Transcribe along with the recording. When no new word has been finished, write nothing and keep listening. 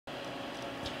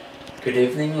Good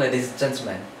evening, ladies and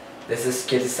gentlemen. This is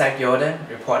Kitisak Jordan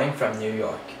reporting from New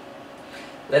York.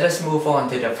 Let us move on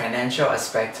to the financial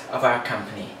aspect of our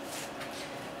company.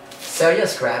 Sell Your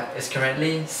Scrap is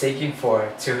currently seeking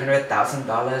for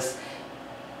 $200,000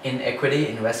 in equity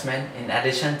investment in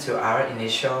addition to our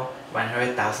initial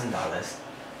 $100,000.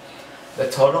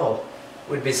 The total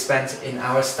would be spent in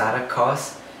our startup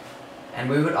costs,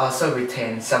 and we would also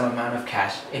retain some amount of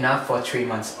cash, enough for 3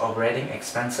 months operating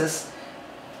expenses,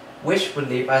 which would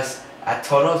leave us a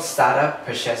total startup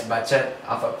purchase budget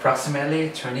of approximately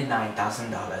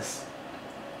 $29,000.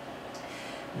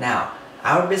 Now,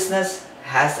 our business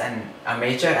has a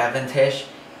major advantage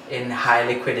in high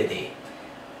liquidity.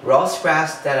 Raw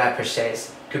scraps that are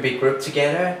purchased could be grouped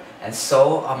together and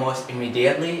sold almost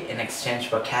immediately in exchange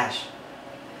for cash.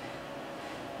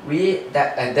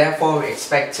 Therefore, we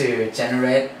expect to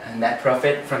generate a net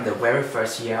profit from the very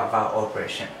first year of our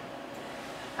operation.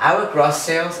 Our gross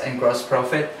sales and gross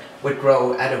profit would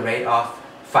grow at a rate of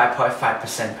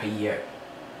 5.5% per year.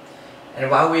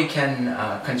 And while we can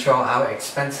control our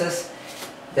expenses,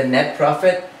 the net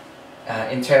profit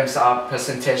in terms of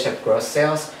percentage of gross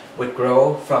sales would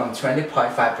grow from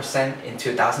 20.5% in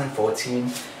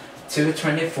 2014 to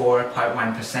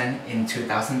 24.1% in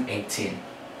 2018.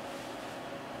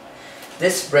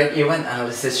 This break-even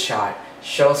analysis chart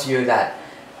shows you that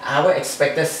our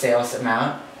expected sales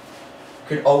amount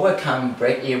could overcome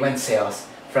break-even sales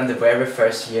from the very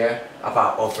first year of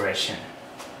our operation.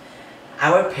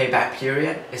 Our payback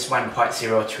period is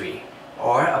 1.03,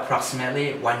 or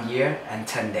approximately 1 year and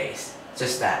 10 days,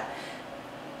 just that.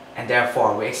 And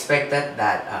therefore, we expected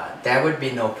that there would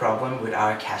be no problem with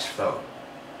our cash flow.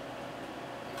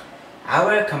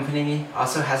 Our company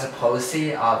also has a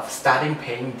policy of starting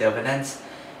paying dividends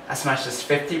as much as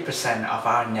 50% of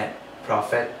our net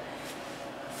profit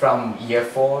from year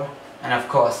 4, and of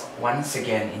course, once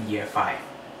again in year 5.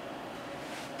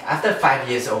 After 5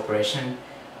 years operation,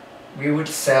 we would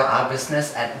sell our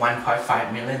business at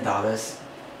 $1.5 million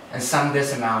and sum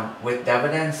this amount with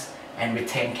dividends and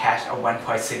retain cash of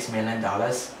 $1.6 million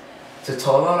to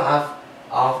total of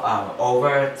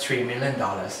over $3 million.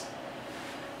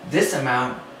 This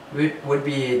amount would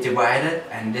be divided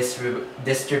and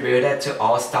distributed to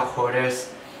all stockholders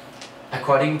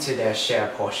according to their share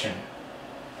portion.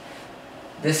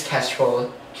 This cash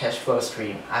flow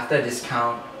stream, after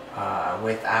discount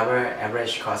with our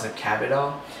average cost of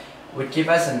capital, would give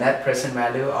us a net present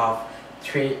value of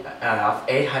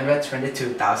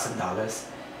 $822,000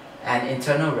 and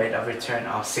internal rate of return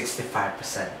of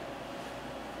 65%.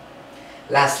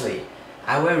 Lastly,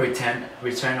 our return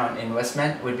on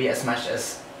investment would be as much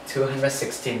as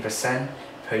 216%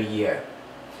 per year.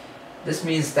 This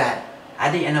means that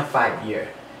at the end of 5 years,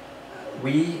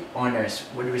 we owners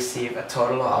would receive a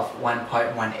total of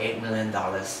 $1.18 million,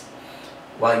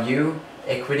 while you,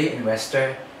 equity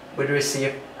investor, would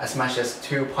receive as much as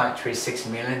 $2.36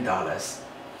 million.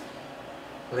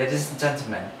 Ladies and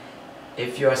gentlemen,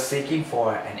 if you are seeking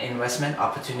for an investment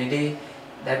opportunity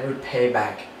that would pay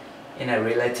back in a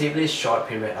relatively short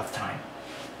period of time,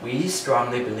 we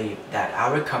strongly believe that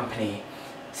our company,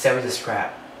 Sell Your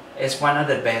Scrap, is one of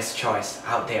the best choices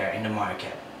out there in the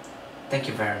market. Thank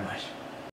you very much.